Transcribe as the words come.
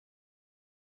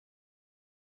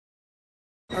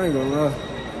I ain't gonna lie.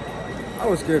 I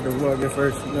was scared to vlog at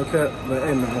first, no cap. But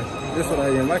hey man, this is what I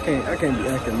am. I can't be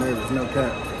acting nervous, no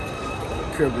cap.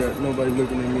 Crib that nobody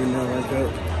looking at me now like that.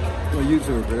 I'm a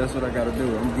YouTuber, but that's what I gotta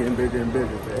do. I'm getting bigger and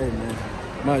bigger. But hey man,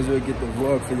 might as well get the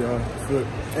vlog for y'all. So,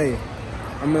 hey,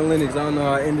 I'm in Lennox. I don't know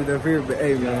how I ended up here, but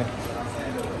hey man,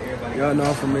 y'all know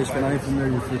I'm from Michigan. I ain't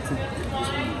familiar with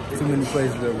too many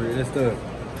places over here. That's tough.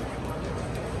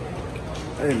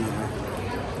 Hey man,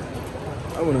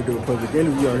 I want to do a public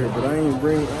interview out here, but I ain't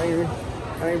bring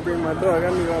my dog. I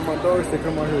need all my dogs to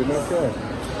come out here. No cap.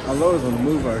 My Lowe's on the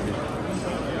move out here.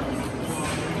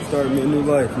 Started me a new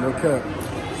life. No cap.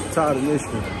 Tired of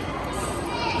Michigan.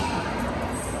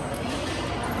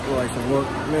 I like to walk,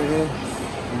 man.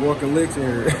 I'm walking licks in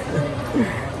here.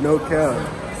 No cap.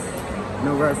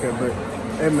 No rap cap, but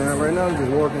hey man, right now I'm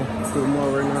just walking to the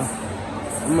mall right now.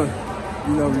 I'm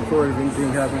gonna, record if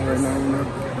anything happens right now, And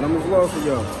I'm gonna vlog for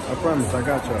y'all. I promise, I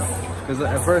got y'all. Cause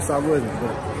at first I wasn't,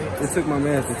 but it took my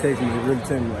man to text me to really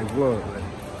tell me like vlog.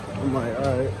 I'm like,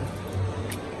 alright,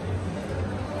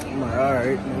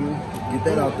 get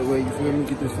that out the way, you feel me?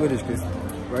 Get this footage, cause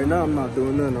right now I'm not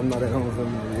doing nothing. I'm not at home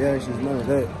filming reactions, none of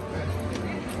that.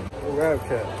 Rap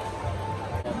cap.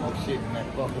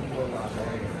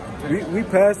 We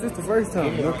passed this the first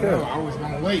time. Yeah, okay. I was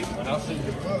gonna wait, but I'll see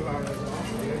the plug on it.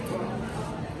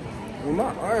 Well,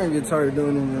 my iron gets tired of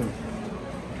doing it now.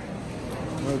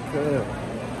 Okay.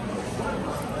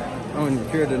 I don't even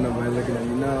care that nobody looking at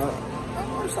me now.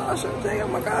 I'm Sideshowjay, oh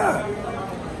my god.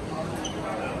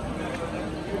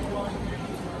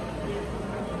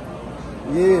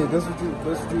 Yeah, that's what you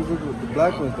look with. The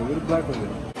black ones though. What the black ones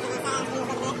are?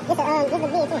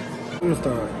 I'm gonna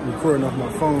start recording off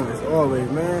my phone as always,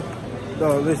 man.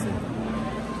 Dog, listen.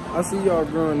 I see y'all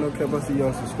growing, no cap. I see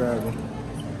y'all subscribing,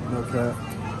 no cap.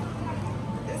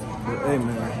 But hey,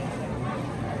 man.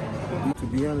 To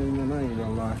be honest, man, I ain't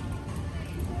gonna lie.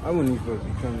 I wasn't even supposed to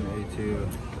be coming to ATL.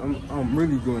 I'm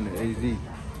really going to AZ.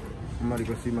 I'm about to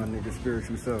go see my nigga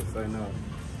spiritual self. Say no.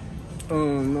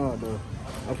 No, though.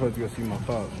 I'm supposed to go see my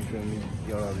pops. You feel me?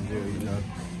 Y'all out of jail,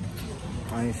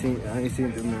 I ain't seen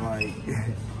them in like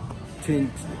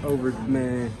 10 over,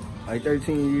 man, like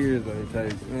 13 years, like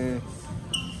type, man.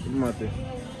 I'm about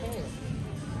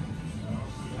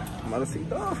to see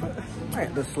Dolph. I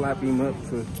had to slap him up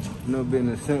for no being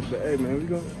a simp, but hey man, we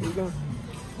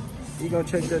gonna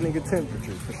check that nigga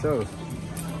temperature for sure.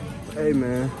 Hey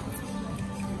man,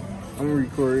 I'm gonna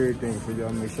record everything for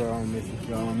y'all, make sure y'all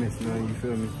don't miss nothing, you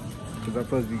feel me? Cause I'm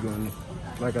supposed to be going,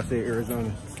 like I said,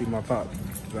 Arizona to see my pops.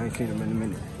 I ain't seen him in a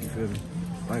minute, you feel me?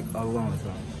 Like a long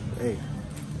time. Hey,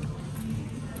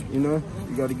 you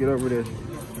gotta get over that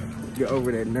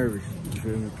nervous, you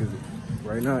feel me? Cause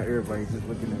right now everybody's just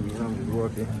looking at me and I'm just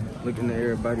walking, looking at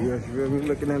everybody else, you feel me?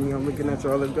 Looking at me, I'm looking at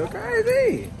y'all, let's go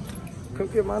crazy. Come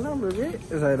get my number, bitch.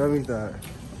 It's like, let me start.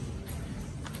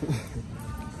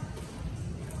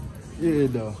 Yeah,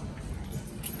 though.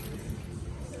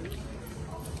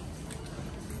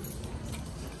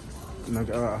 I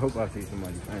hope I see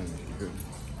somebody famous, you feel me?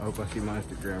 I hope I see my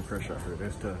Instagram fresh out here.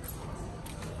 That's tough.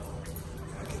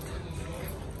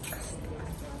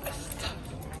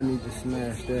 I need to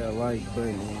smash that like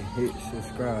button and hit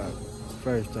subscribe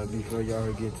first before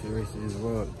y'all get to the rest of this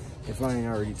vlog. If I ain't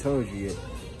already told you yet,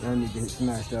 y'all need to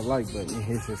smash that like button and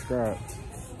hit subscribe.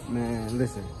 Man,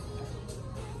 listen.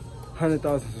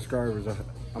 100,000 subscribers,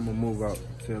 I'm gonna move out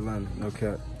to Atlanta, no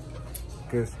cap.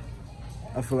 Cause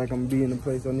I feel like I'm gonna be in the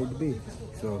place I need to be.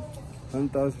 So,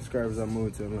 100,000 subscribers, I'm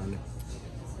moving to Atlanta.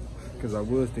 Cause I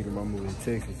was thinking about moving to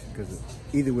Texas. Cause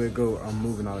either way it go, I'm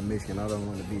moving out of Michigan. I don't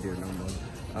want to be there no more.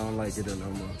 I don't like it there no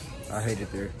more. I hate it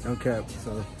there, no cap.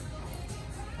 So,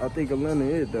 I think Atlanta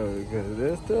is though, because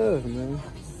that's tough, man.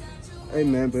 Hey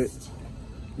man, but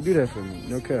do that for me,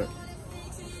 no cap.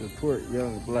 Support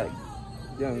young black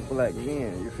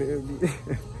men, you feel me?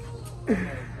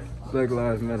 Black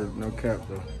Lives Matter, no cap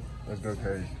though. Let's go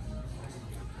crazy.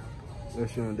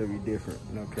 Let's show them that we different,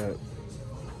 no cap.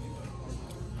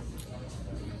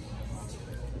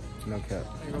 No cap.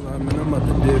 Man, I'm about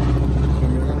to dip.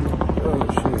 Oh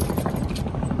shit.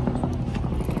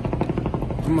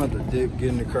 I'm about to dip, get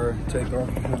in the car, take off.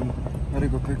 I gotta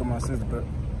go pick up my sister, but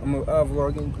I'll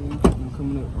vlog in. I'm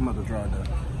coming up. I'm about to drive down.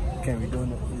 Can't be doing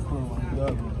that.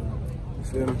 You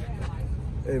feel me?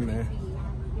 Hey man.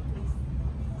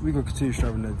 We gonna continue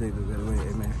striving that day, by the way,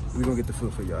 hey man. We gonna get the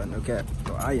food for y'all, no cap.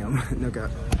 Oh, I am, no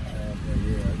cap.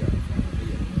 Yeah, I got it.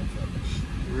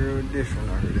 Real different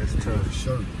out here, that's tough.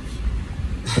 Sure.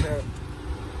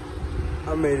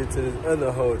 I made it to this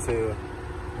other hotel,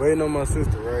 waiting on my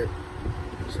sister, right?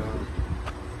 So,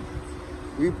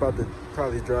 we about to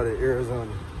probably drive to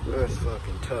Arizona. That's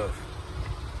fucking tough.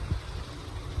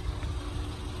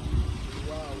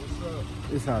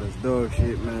 It's hot as dog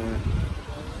shit, man.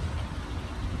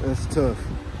 That's tough.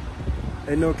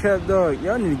 Hey, no cap, dog.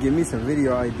 Y'all need to give me some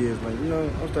video ideas. Like, you know,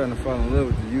 I'm starting to fall in love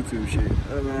with the YouTube shit.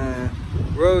 Man,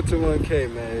 road to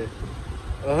 1K, man.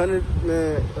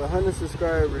 100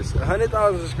 subscribers,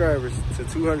 100,000 subscribers to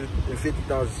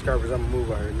 250,000 subscribers. I'ma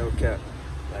move out here, no cap.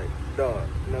 Like, dog,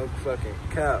 no fucking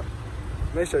cap.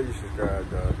 Make sure you subscribe,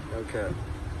 dog, no cap.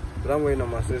 But I'm waiting on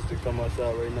my sister to come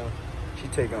outside right now. She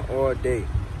taking all day.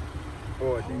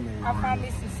 All day. I found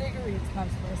me some cigarettes, my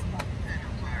first one.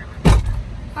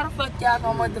 How the fuck y'all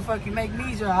gonna motherfucking make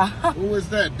me drive? Who is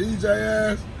that? DJ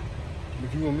ass?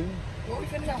 But you want me? What we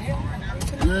finna go here?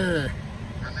 Yeah.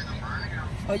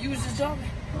 Oh, you was just joking?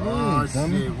 Oh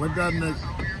shit! What that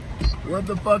nigga? What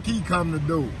the fuck he come to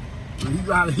do? He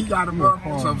got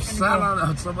some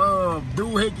salad, some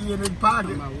doohickey in his pocket.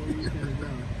 You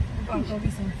gonna go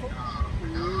get some food?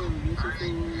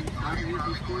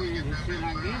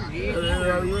 Hell yeah!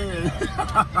 Hell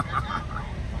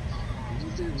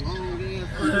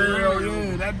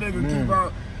yeah! That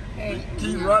nigga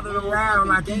keep running around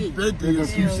like he's 50. You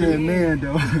saying man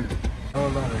though.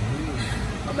 Hold on.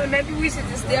 I mean, maybe we should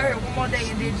just stay here one more day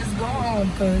and then just go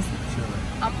home, cause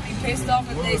I'm gonna be pissed off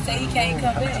if they say he can't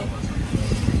come back.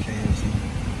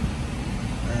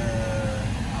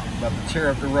 About to tear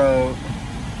up the road.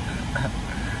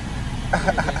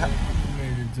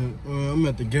 I'm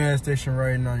at the gas station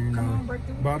right now, you know.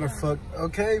 About to fuck.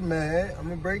 Okay, man. I'm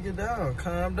gonna break it down.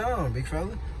 Calm down, big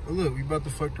fella. But look, we about to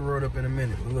fuck the road up in a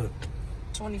minute. But look.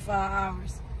 25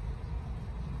 hours.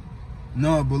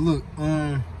 No, but look,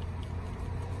 I'm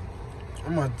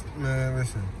about to, man,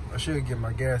 listen. I should get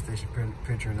my gas station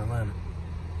picture in Atlanta.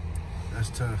 That's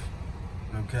tough.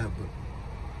 No cap, but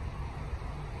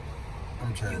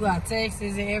I'm trying. You got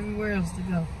Texas and everywhere else to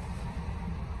go.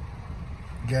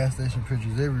 Gas station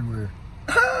pictures everywhere.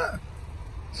 No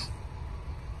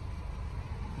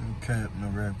cap, no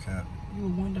rap cap. You a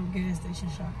window gas station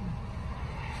shopper.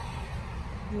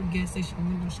 You a gas station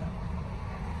window shopper.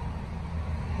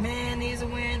 Man needs a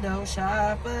window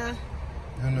shopper.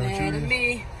 You know what you is?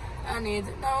 Me, I need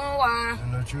to know why.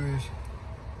 You know what you is?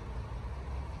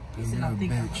 You're a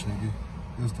bitch, nigga.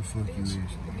 What's the fuck you is?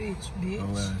 Bitch.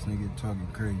 Oh ass nigga talking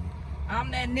crazy. I'm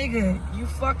that nigga. You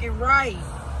fucking right.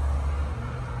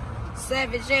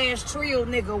 Savage ass trio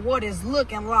nigga, what is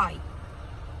looking like?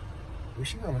 Well,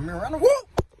 she rolling me around the whoop!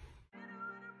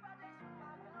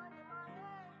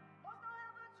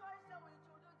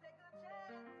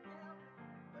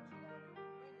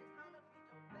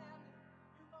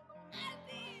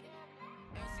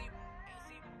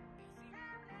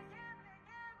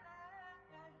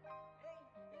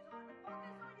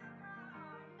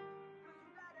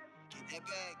 Get that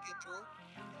bag, get through.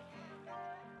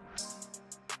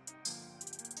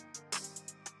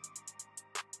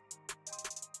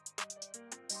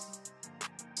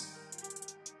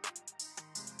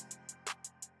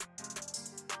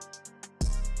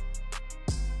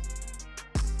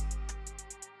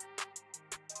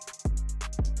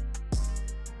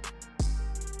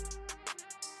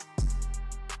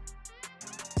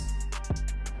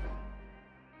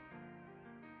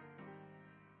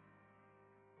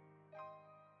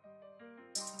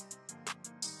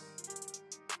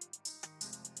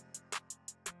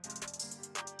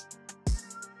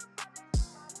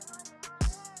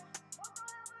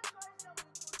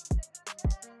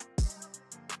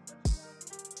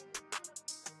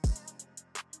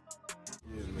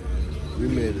 We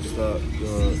made a stop,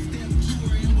 dog.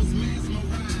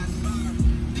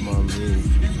 My legs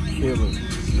killing,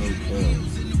 no cap.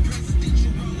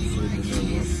 Sitting in that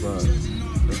one spot.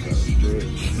 I gotta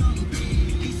stretch.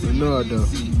 But no, though.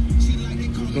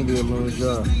 It's gonna be a long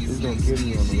job. It's gonna kill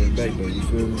me on the way back, though. You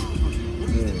feel me?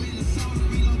 Yeah.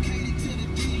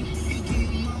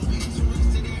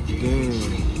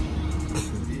 Damn.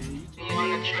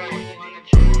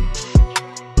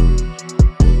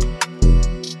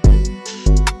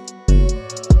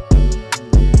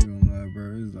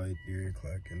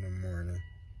 In the morning,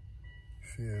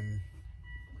 feel me?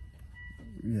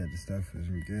 We had to stop for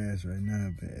some gas right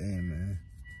now, but hey, man,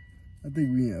 I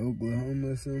think we in Oklahoma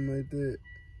or something like that.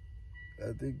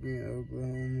 I think we in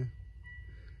Oklahoma.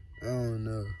 I don't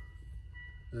know.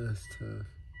 That's tough.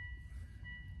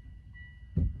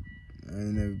 I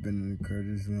ain't never been in the car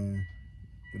this long,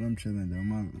 but I'm chilling though.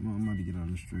 I'm about to get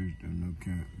on the streets though, no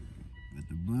cap. But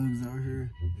the bugs out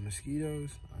here, the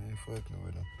mosquitoes, I ain't fucking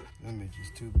with them. Them bitches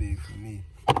too big for me.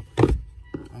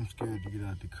 I'm scared to get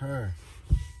out the car.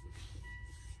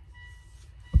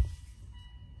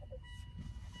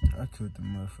 I took the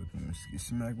motherfucking mosquito,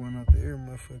 smack one out the air,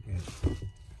 motherfucking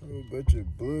whole bunch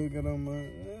of blood got on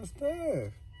my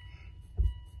stuff.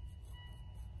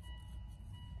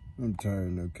 I'm tired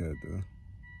of no cap though.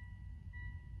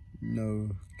 No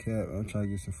cap. I'm trying to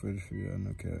get some footage for y'all.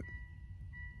 No cap.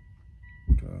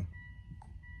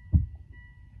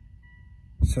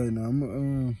 So now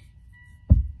I'm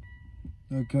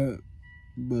no cap.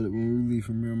 But when we leave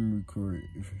from here, I'm gonna record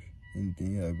if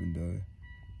anything happened though.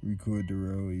 Record the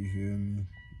road, you feel me?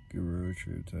 Good road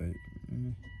trip type.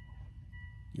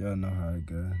 Y'all know how it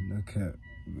go. No cap.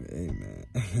 But hey man.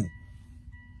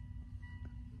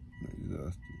 I'm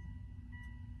exhausted.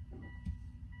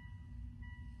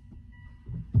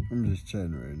 I'm just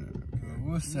chatting right now. Okay?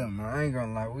 What's up, man? I ain't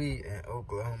gonna lie, we in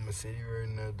Oklahoma City right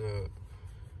now, dog.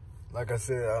 Like I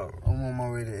said, I'm on my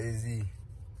way to AZ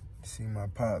to see my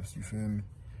pops, you feel me?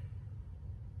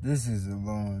 This is a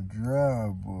long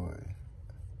drive, boy.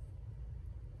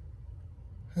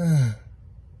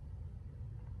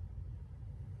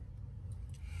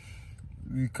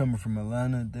 We coming from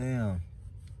Atlanta, damn.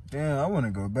 Damn, I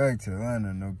wanna go back to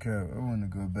Atlanta, no cap. I wanna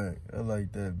go back. I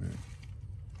like that, bitch.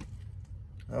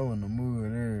 I wanna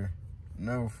move there.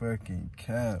 No fucking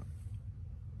cap.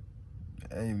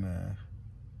 Hey, man.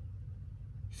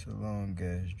 It's a long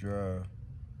ass drive.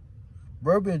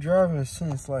 Bro been driving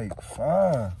since like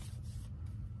 5.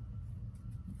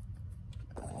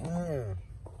 Man.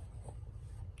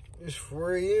 It's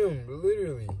 4 a.m.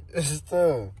 literally. It's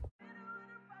tough.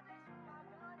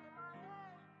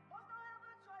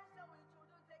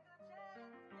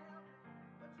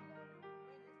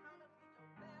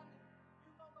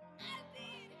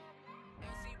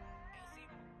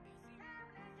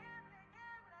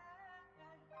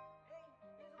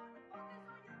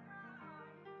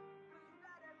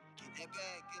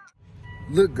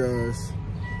 Look, guys,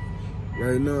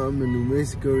 right now I'm in New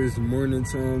Mexico. It's morning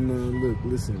time now. Look,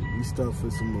 listen, we stopped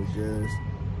for some more gas.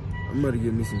 I'm about to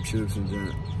get me some chips and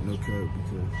that, no cap,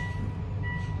 because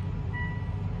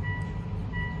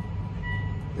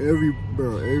every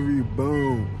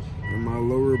bone in my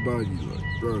lower body,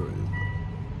 like, bro,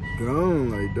 is gone,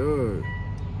 like, dog.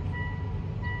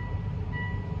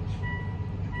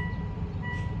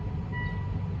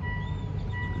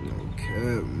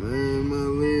 Cap, man, my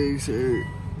legs hurt.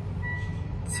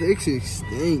 Texas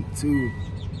stink too.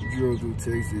 Drove through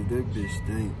Texas, that bitch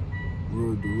stink.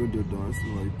 Rolled the window down, it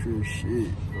smelled like pure shit.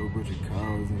 A whole bunch of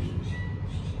cows and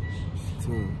it's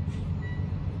tough.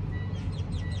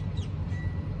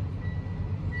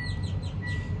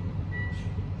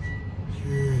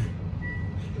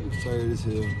 I'm tired as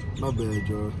hell. My bad,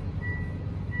 y'all.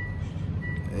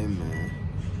 Hey, man.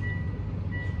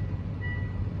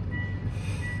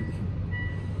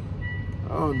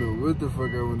 I don't know what the fuck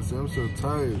I want to say. I'm so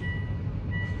tired.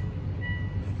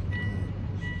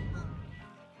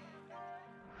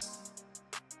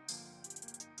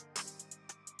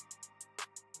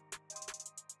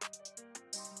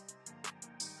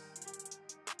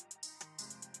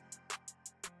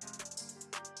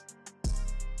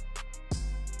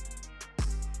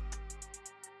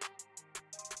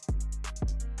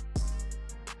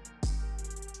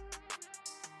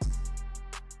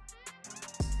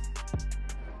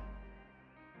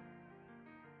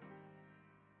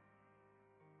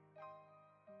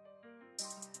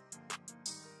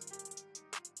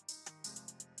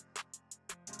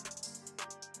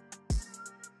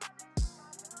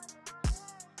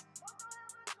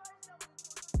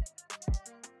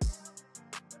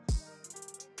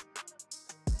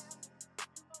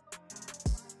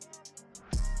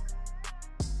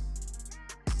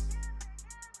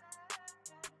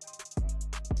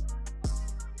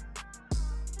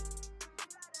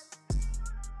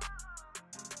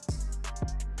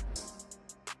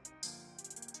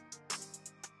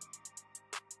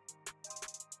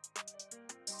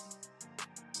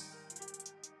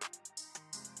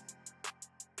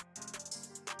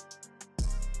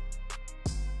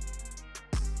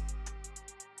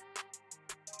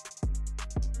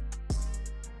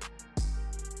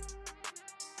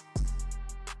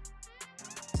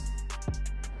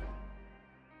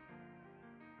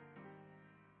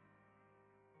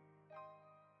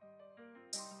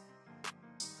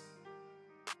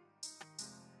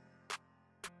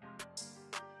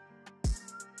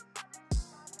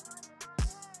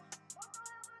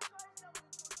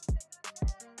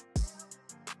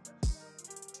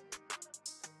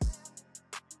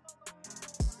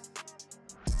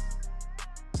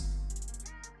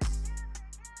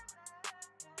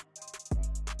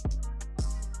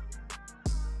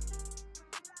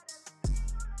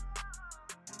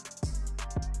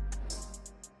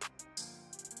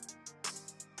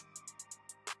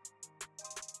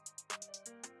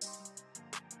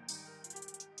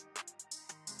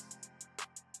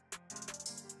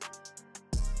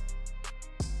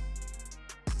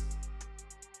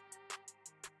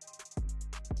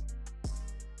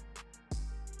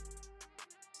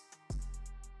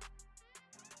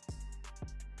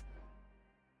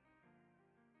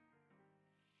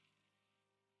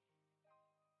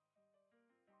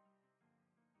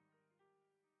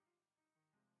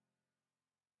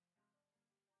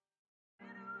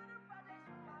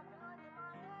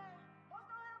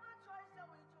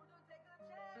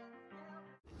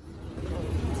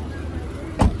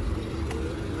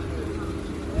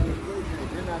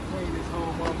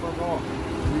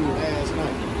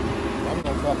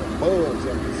 fucking bugs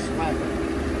up and smacking.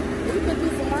 We could do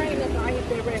some rain if I hit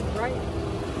that record, right?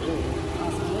 Yeah.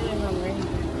 Awesome. It ain't gonna rain.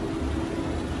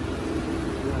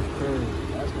 That's crazy.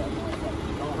 That's that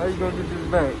motherfucking How you gonna get this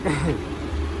back?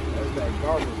 That's that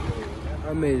garbage thing.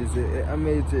 I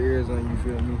made it to Arizona, you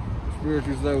feel me?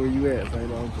 Spiritual slow where you at, so you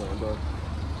know what I'm talking about.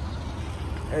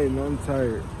 Hey man, I'm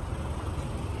tired.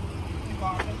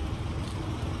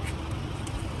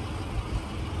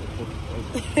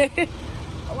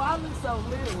 Oh, I look so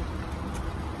little.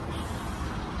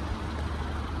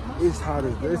 It's hot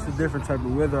as it's a different type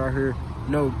of weather out here.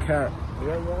 No cap.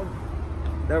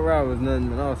 That ride was nothing,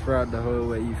 man. I was fried the whole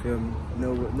way, you feel me?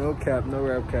 No cap, no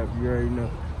rap cap, you already know.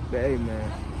 But hey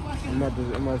man, I'm about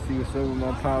to see what's up with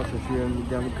my pops, you feel me?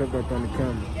 Got me cut up on the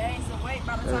camera. Gain some weight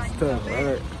by the time That's you tough, come back.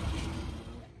 alright.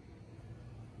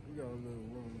 We got a little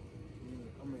room.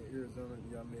 I'm in Arizona,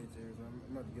 y'all made it to Arizona.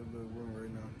 I'm about to get a little room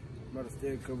right now. I'm about to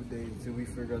stay a couple days until we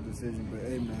figure out the decision, but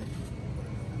hey man.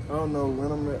 I don't know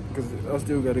when I'm at, because I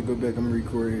still got to go back. I'm going to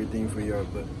record everything for y'all,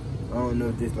 but I don't know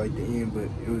if this like the end, but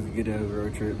it was a good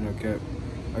road trip, no cap.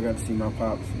 I got to see my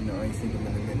pops, you know, I ain't seen them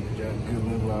in a minute. Job good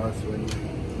little while, so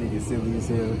nigga silly as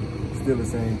hell. Still the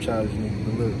same childish nigga,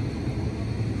 but look.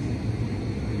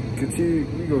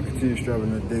 We gonna continue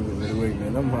striving our day with the way,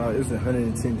 man. I'm hot. It's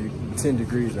 110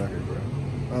 degrees out here, bro.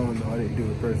 I don't know how they do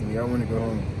it personally. I want to go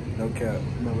home. No cap,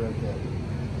 no rap cap.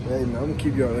 Hey man, I'm gonna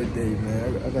keep y'all updated,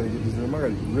 man. I gotta get this room. I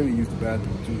gotta really use the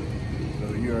bathroom too.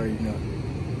 So you already know.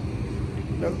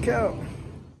 No cap.